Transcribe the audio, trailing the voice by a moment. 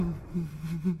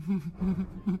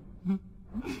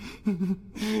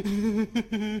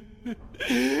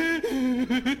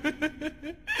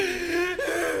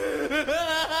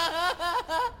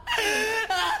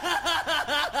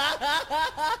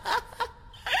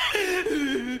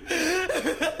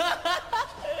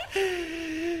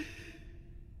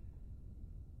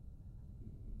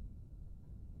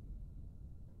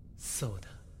そうだ。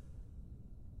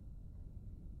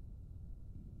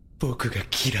僕が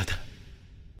キラだ。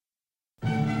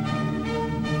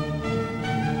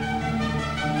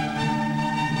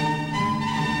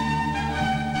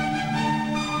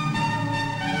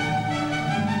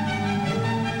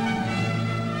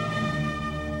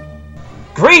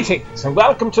Greetings and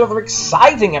welcome to another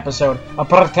exciting episode of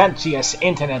Pretentious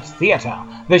Internet Theatre,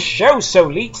 the show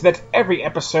so elite that every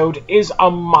episode is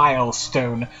a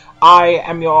milestone. I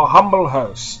am your humble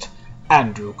host,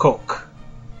 Andrew Cook.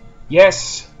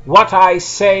 Yes, what I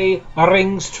say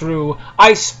rings true.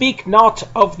 I speak not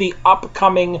of the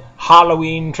upcoming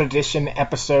Halloween tradition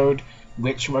episode,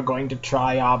 which we're going to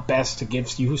try our best to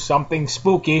give you something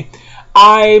spooky.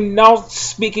 I'm not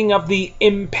speaking of the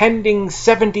impending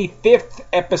 75th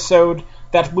episode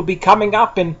that will be coming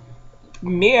up in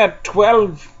mere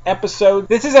 12 episodes.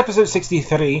 This is episode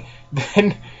 63,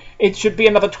 then it should be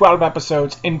another 12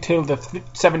 episodes until the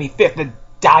 75th, the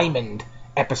Diamond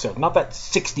episode. Not that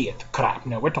 60th crap,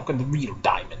 no, we're talking the real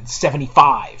Diamond,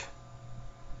 75.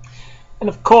 And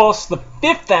of course, the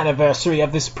 5th anniversary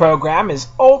of this program is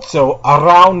also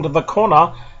around the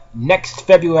corner, next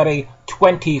February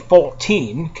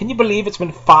 2014. Can you believe it's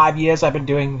been 5 years I've been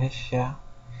doing this show?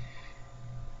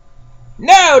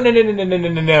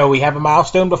 No. We have a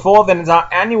milestone before then. It's our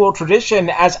annual tradition,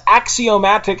 as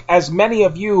axiomatic as many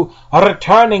of you are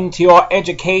returning to your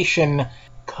education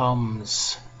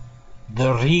comes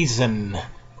the reason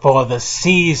for the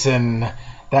season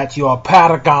that your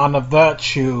paragon of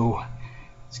virtue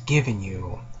is giving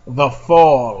you, the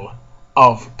Fall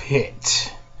of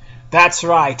Pitt. That's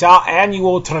right, our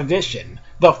annual tradition,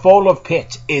 the Fall of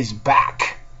Pitt, is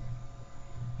back.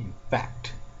 In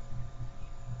fact,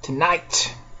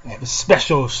 tonight I have a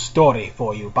special story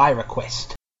for you by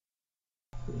request.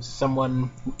 There was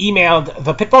someone who emailed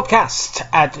the pitpodcast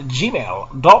at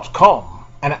gmail.com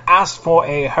and asked for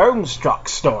a Homestruck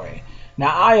story.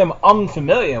 Now, I am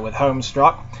unfamiliar with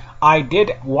Homestruck. I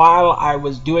did, while I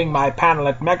was doing my panel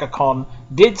at MegaCon,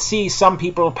 did see some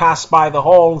people pass by the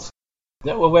halls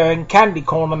that were wearing candy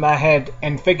corn on their head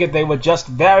and figured they were just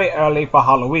very early for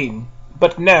Halloween.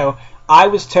 But no, I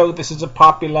was told this is a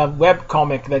popular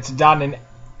webcomic that's done in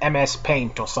MS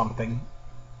Paint or something.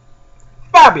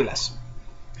 Fabulous!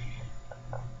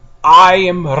 I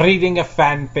am reading a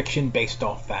fan fiction based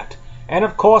off that. And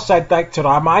of course, I'd like to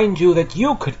remind you that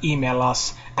you could email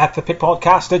us at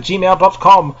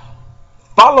thepitpodcast@gmail.com.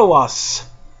 Follow us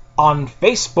on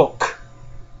Facebook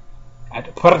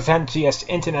at Pretentious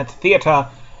Internet Theatre,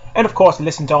 and of course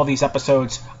listen to all these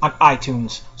episodes on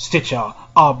iTunes, Stitcher,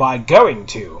 or by going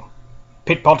to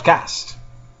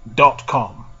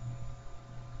pitpodcast.com.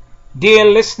 Dear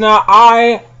listener,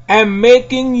 I am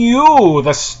making you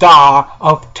the star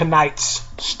of tonight's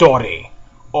story,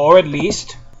 or at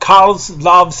least Carl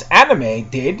Loves Anime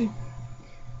did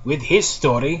with his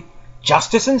story,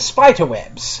 Justice and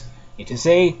Spiderwebs. It is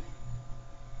a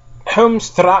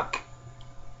Homestruck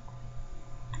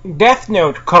Death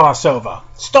Note crossover,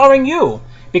 starring you,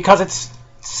 because it's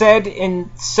said in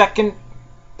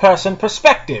second-person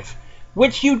perspective,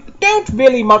 which you don't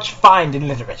really much find in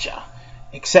literature,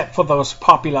 except for those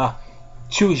popular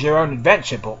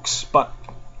choose-your-own-adventure books. But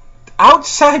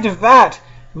outside of that,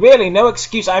 really no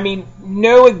excuse,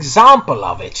 no example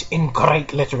of it in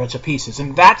great literature pieces,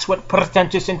 and that's what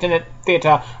Pretentious Internet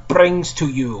Theatre brings to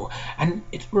you. And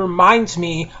it reminds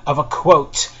me of a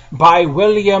quote by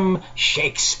William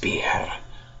Shakespeare.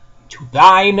 To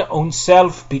thine own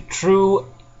self be true,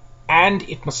 and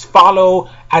it must follow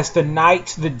as the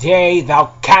night the day, thou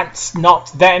canst not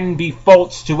then be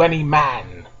false to any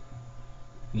man.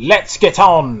 Let's get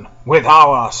on with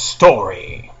our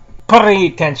story.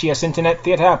 Pretentious Internet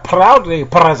Theatre proudly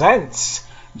presents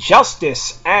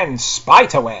Justice and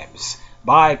Spiderwebs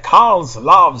by Carl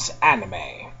Loves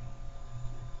Anime.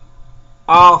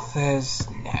 Author's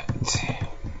note.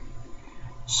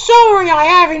 Sorry I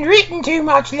haven't written too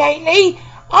much lately.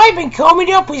 I've been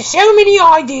coming up with so many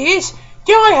ideas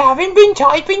that I haven't been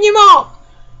typing them up.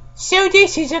 So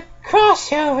this is a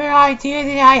crossover idea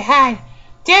that I had.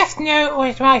 Death Note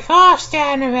was my first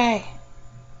anime.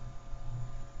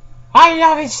 I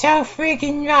love it so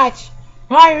freaking much.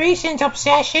 My recent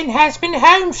obsession has been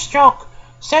Homestruck,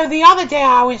 so the other day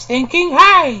I was thinking,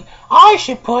 hey, I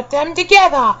should put them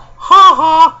together. Ha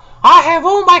ha. have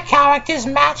all my characters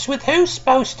matched with who's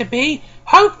supposed to be.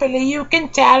 Hopefully you can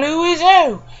tell who is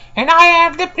who. And I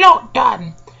have the plot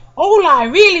done. All I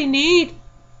really need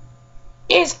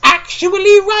is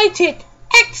actually write it.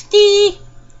 XD!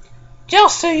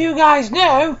 Just so you guys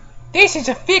know, this is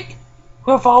a fic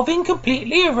revolving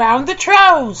completely around the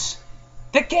trolls.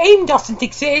 The game doesn't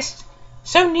exist,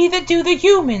 so neither do the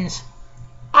humans.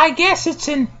 I guess it's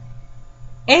an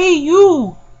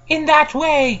AU in that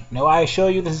way. No, I assure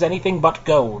you this is anything but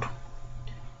gold.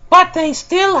 But they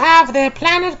still have their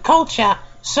planet culture,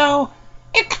 so...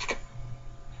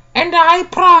 And I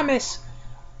promise,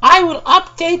 I will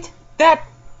update that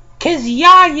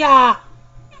Kizyaya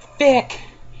fic.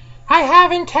 I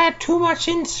haven't had too much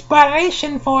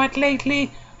inspiration for it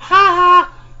lately.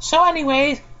 Haha. So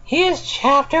anyways, here's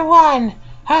chapter 1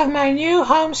 of my new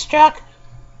Homestruck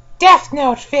Death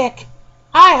Note fic.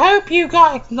 I hope you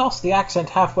guys... Lost the accent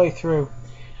halfway through.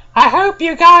 I hope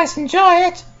you guys enjoy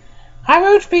it. I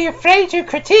won't be afraid to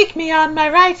critique me on my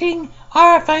writing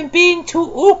or if I'm being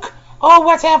too ook or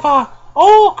whatever.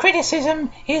 All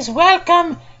criticism is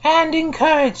welcome and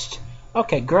encouraged.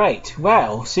 Okay, great.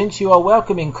 Well, since you are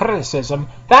welcoming criticism,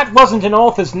 that wasn't an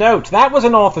author's note. That was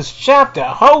an author's chapter.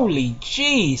 Holy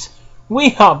jeez.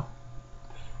 We are...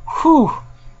 Whew.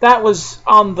 That was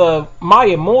on the My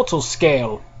Immortal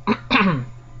scale.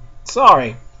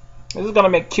 Sorry. This is going to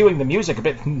make cueing the music a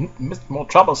bit more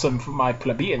troublesome for my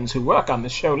plebeians who work on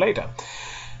this show later.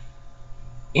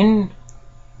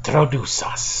 Introduce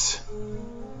us.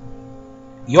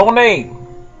 Your name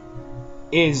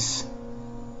is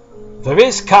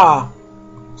Veriska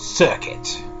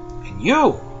Circuit, and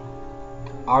you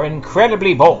are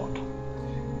incredibly bored.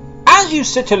 As you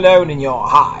sit alone in your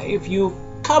hive, you've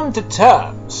come to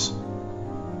terms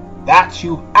that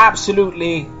you've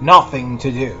absolutely nothing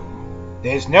to do.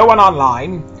 There's no one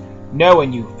online, no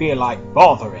one you feel like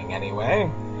bothering anyway,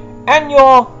 and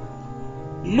your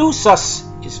Lusus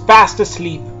is fast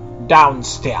asleep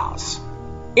downstairs.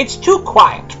 It's too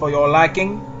quiet for your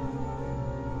liking.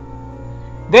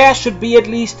 There should be at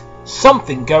least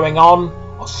something going on,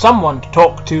 or someone to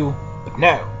talk to, but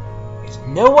no. There's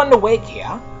no one awake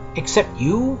here, except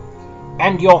you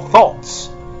and your thoughts,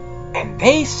 and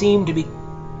they seem to be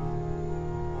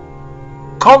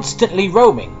constantly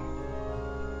roaming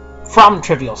from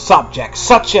trivial subjects,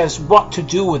 such as what to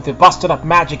do with the busted up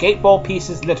magic 8-ball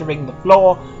pieces littering the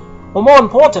floor, or more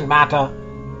important matter,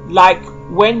 like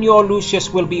when your Lucius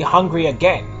will be hungry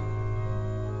again.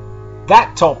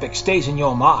 That topic stays in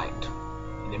your mind,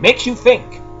 and it makes you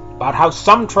think about how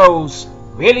some trolls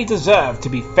really deserve to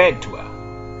be fed to her.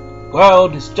 The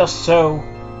world is just so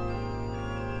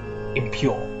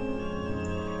impure.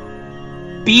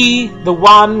 Be the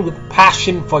one with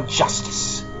passion for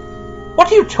justice.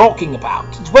 What are you talking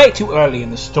about? It's way too early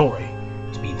in the story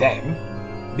to be them.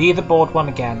 Be the bored one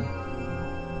again.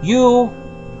 You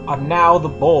are now the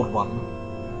bored one,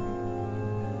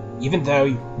 even though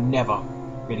you never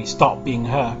really stop being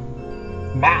her.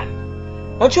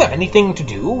 Man, don't you have anything to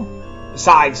do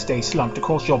besides stay slumped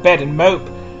across your bed and mope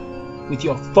with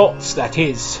your thoughts, that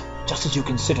is, just as you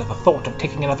consider the thought of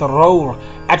taking another roll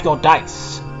at your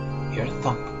dice? You hear a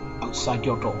thump outside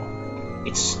your door.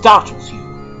 It startles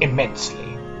you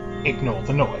immensely. Ignore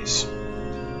the noise.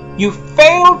 You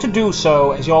fail to do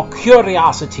so as your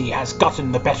curiosity has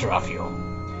gotten the better of you.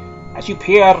 As you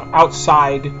peer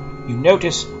outside, you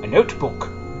notice a notebook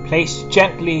placed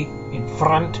gently in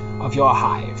front of your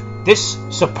hive. This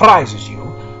surprises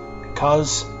you,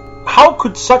 because how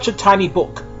could such a tiny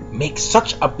book make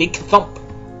such a big thump?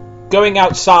 Going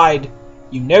outside,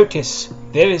 you notice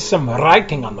there is some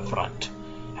writing on the front,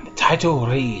 and the title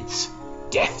reads,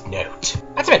 Death Note.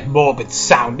 That's a bit morbid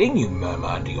sounding, you murmur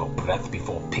under your breath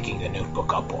before picking the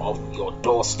notebook up off your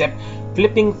doorstep.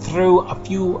 Flipping through a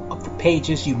few of the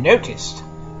pages you noticed.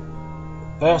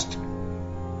 The first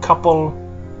couple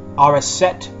are a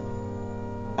set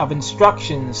of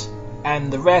instructions,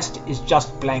 and the rest is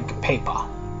just blank paper.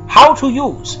 How to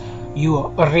use. You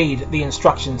read the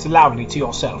instructions loudly to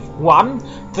yourself.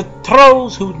 1. The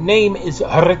trolls whose name is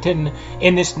written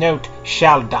in this note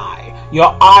shall die.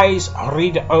 Your eyes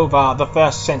read over the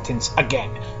first sentence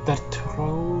again. The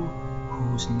troll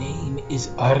whose name is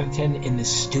written in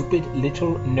this stupid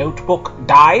little notebook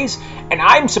dies? And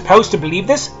I'm supposed to believe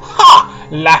this? Ha!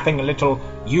 Laughing a little,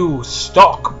 you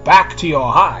stalk back to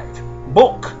your hive,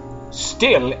 book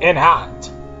still in hand.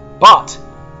 But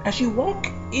as you walk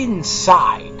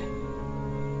inside,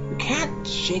 you can't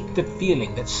shake the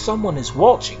feeling that someone is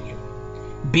watching you.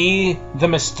 Be the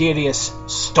mysterious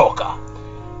stalker.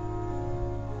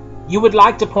 You would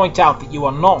like to point out that you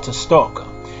are not a stalker.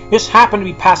 You just happen to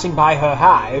be passing by her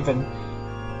hive, and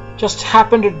just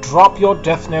happen to drop your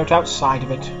death note outside of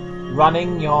it.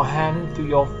 Running your hand through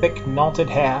your thick knotted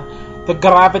hair, the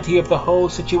gravity of the whole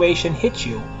situation hits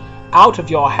you out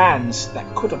of your hands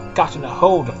that could have gotten a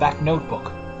hold of that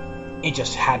notebook. It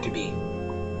just had to be.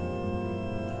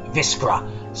 Viscera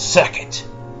Circuit.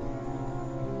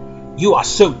 You are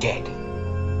so dead.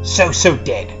 So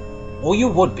dead. Or you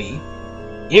would be,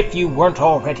 if you weren't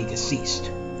already deceased.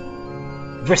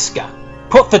 Vriska,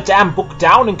 put the damn book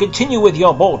down and continue with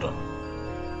your boredom.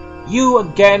 You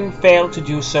again fail to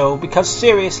do so because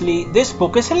seriously, this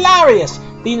book is hilarious.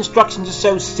 The instructions are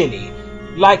so silly.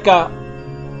 Like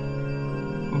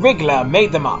Wriggler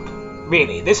made them up.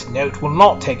 Really, this note will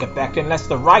not take effect unless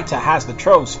the writer has the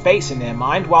troll's face in their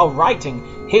mind while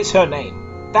writing his/her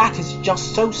name. That is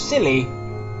just so silly.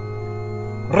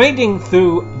 Reading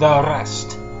through the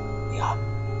rest,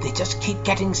 they just keep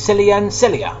getting sillier and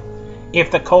sillier.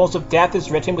 If the cause of death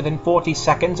is written within 40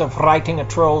 seconds of writing a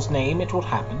troll's name, it will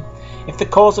happen. If the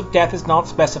cause of death is not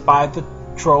specified, the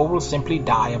troll will simply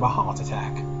die of a heart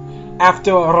attack.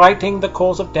 After writing the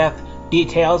cause of death,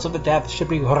 details of the death should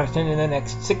be written in the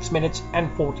next 6 minutes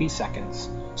and 40 seconds.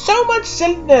 So much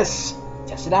silliness!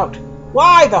 Test it out.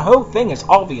 Why, the whole thing is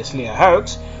obviously a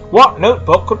hoax. What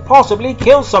notebook could possibly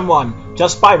kill someone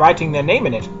just by writing their name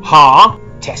in it? Huh?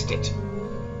 Test it.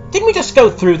 Didn't we just go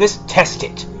through this? Test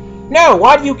it. No,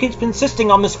 why do you keep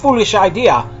insisting on this foolish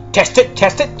idea? Test it,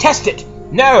 test it, test it!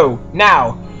 No,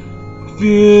 now. Fine.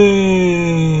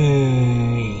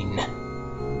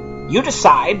 You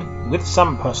decide, with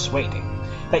some persuading,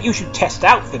 that you should test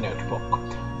out the notebook.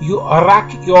 You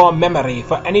rack your memory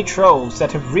for any trolls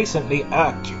that have recently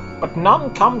irked you, but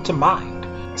none come to mind.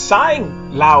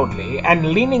 Sighing loudly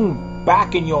and leaning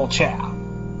back in your chair,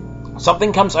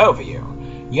 something comes over you.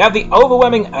 You have the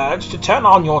overwhelming urge to turn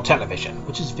on your television,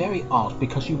 which is very odd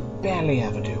because you barely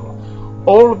ever do.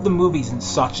 All of the movies and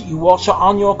such you watch are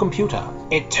on your computer.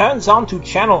 It turns on to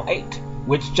Channel 8,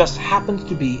 which just happens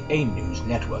to be a news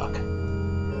network.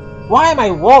 Why am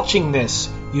I watching this?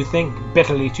 You think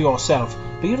bitterly to yourself,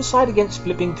 but you decide against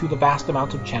flipping through the vast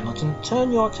amount of channels and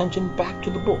turn your attention back to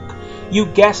the book. You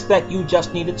guess that you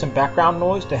just needed some background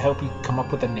noise to help you come up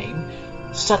with a name.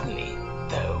 Suddenly,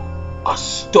 though, a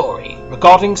story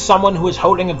regarding someone who is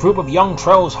holding a group of young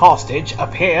trolls hostage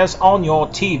appears on your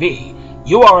TV.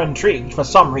 You are intrigued for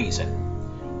some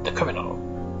reason. The criminal,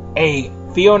 a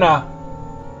Fiona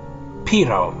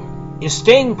Pirome, is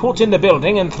staying put in the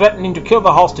building and threatening to kill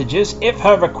the hostages if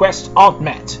her requests aren't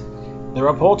met. The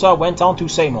reporter went on to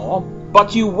say more,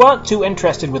 but you weren't too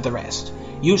interested with the rest.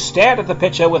 You stared at the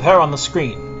picture with her on the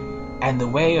screen, and the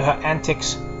way her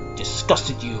antics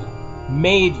disgusted you,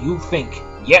 made you think,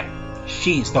 yep,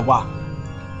 she's the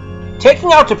one.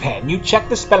 Taking out a pen, you check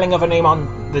the spelling of her name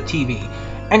on the TV,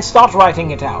 and start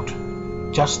writing it out,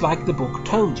 just like the book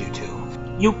told you to.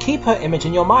 You keep her image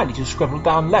in your mind as you scribble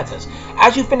down letters.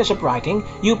 As you finish up writing,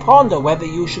 you ponder whether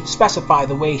you should specify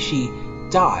the way she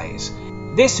dies.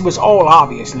 This was all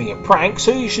obviously a prank,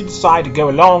 so you should decide to go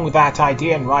along with that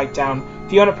idea and write down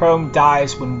Fiona Pirome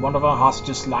dies when one of her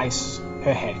hostages slices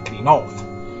her head clean off.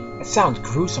 It sounds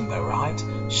gruesome though, right?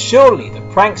 Surely the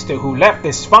prankster who left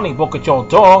this funny book at your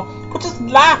door would just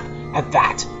laugh at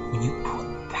that when you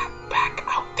put that back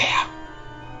out there.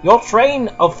 Your train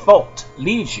of thought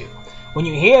leaves you when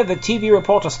you hear the TV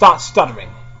reporter start stuttering.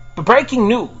 But breaking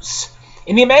news!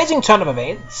 In the amazing turn of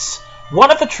events,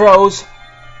 one of the trolls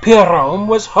Pirome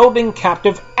was holding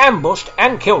captive, ambushed,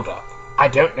 and killed her. I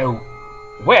don't know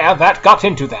where that got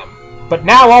into them, but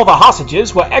now all the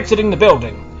hostages were exiting the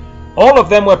building. All of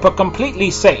them were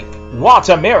completely safe. What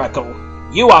a miracle!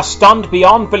 You are stunned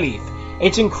beyond belief.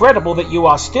 It's incredible that you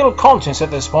are still conscious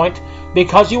at this point,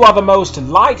 because you are the most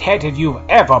lightheaded you've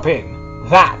ever been.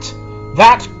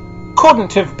 That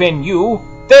couldn't have been you.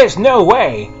 There's no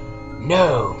way.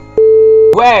 No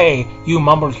way, you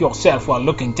mumble to yourself while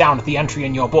looking down at the entry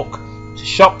in your book. It's a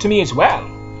shock to me as well.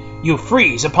 You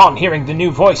freeze upon hearing the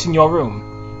new voice in your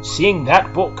room. Seeing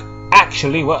that book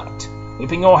actually worked.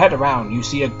 Whipping your head around, you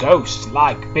see a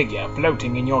ghost-like figure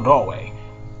floating in your doorway.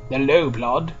 The low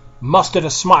blood mustered a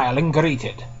smile and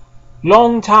greeted.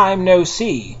 Long time no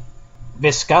see.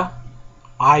 Visca,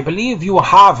 I believe you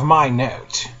have my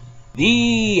note.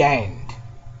 The end.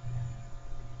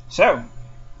 So,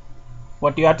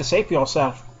 what do you have to say for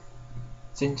yourself?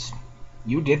 Since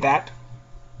you did that.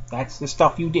 That's the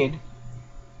stuff you did.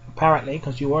 Apparently,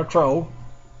 because you were a troll.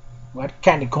 You had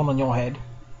candy corn on your head.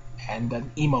 And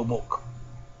an emo book.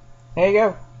 There you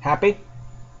go. Happy?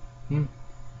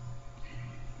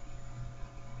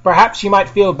 Perhaps you might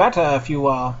feel better if you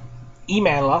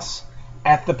email us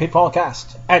at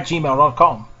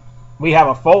thepitfallcast@gmail.com. We have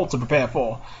a fall to prepare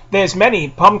for. There's many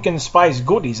pumpkin spice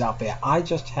goodies out there. I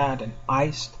just had an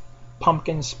iced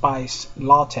pumpkin spice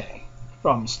latte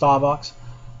from Starbucks.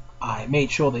 I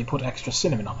made sure they put extra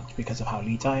cinnamon on it because of how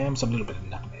elite I am, so a little bit of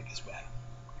nutmeg as well.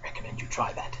 I recommend you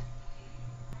try that.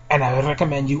 And I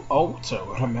recommend you also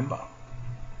remember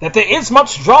that there is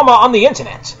much drama on the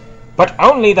internet, but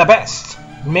only the best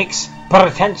makes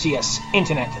pretentious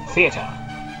internet theater.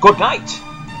 Good night,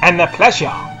 and the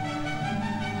pleasure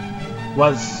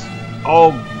was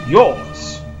all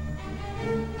yours.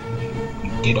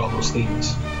 You did all those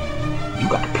things. You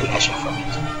got pleasure from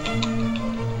it.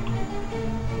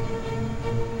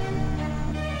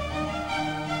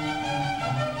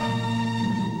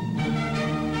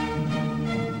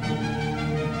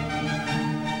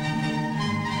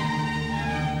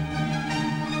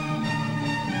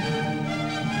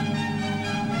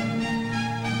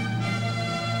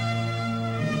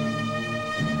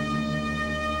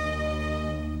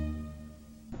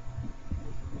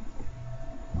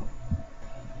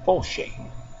 Bullshit.